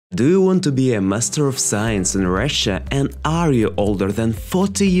Do you want to be a Master of Science in Russia and are you older than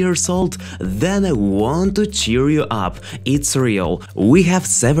 40 years old? Then I want to cheer you up. It's real. We have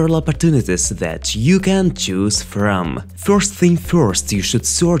several opportunities that you can choose from. First thing first, you should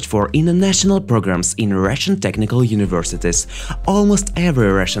search for international programs in Russian technical universities. Almost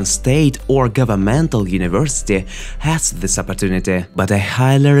every Russian state or governmental university has this opportunity, but I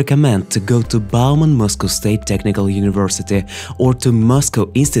highly recommend to go to Bauman Moscow State Technical University or to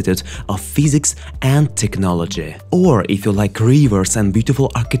Moscow Institute of Physics and Technology. Or if you like rivers and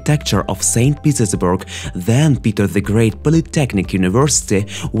beautiful architecture of Saint Petersburg, then Peter the Great Polytechnic University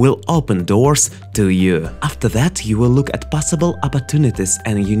will open doors to you. After that, you will look at possible opportunities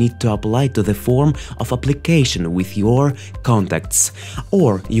and you need to apply to the form of application with your contacts.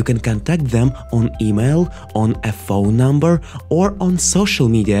 Or you can contact them on email, on a phone number or on social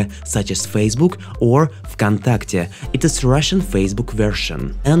media such as Facebook or ВКонтакте. It is Russian Facebook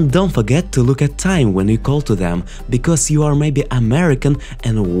version. And don't forget to look at time when you call to them, because you are maybe American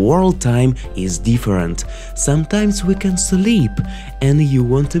and world time is different. Sometimes we can sleep and you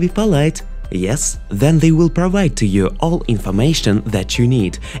want to be polite. Yes, then they will provide to you all information that you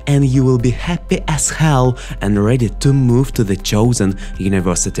need and you will be happy as hell and ready to move to the chosen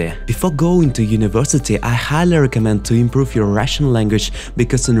university. Before going to university, I highly recommend to improve your Russian language,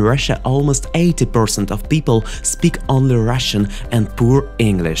 because in Russia almost 80% of people speak only Russian and poor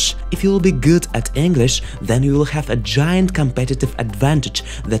English. If you will be good at English, then you will have a giant competitive advantage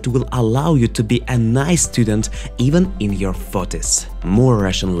that will allow you to be a nice student even in your 40s. More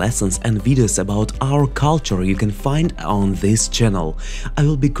Russian lessons and videos about our culture you can find on this channel. I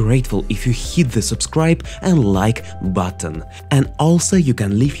will be grateful if you hit the subscribe and like button. And also you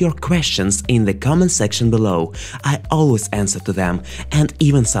can leave your questions in the comment section below. I always answer to them, and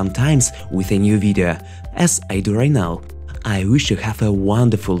even sometimes with a new video, as I do right now. I wish you have a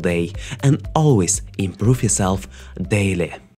wonderful day and always improve yourself daily.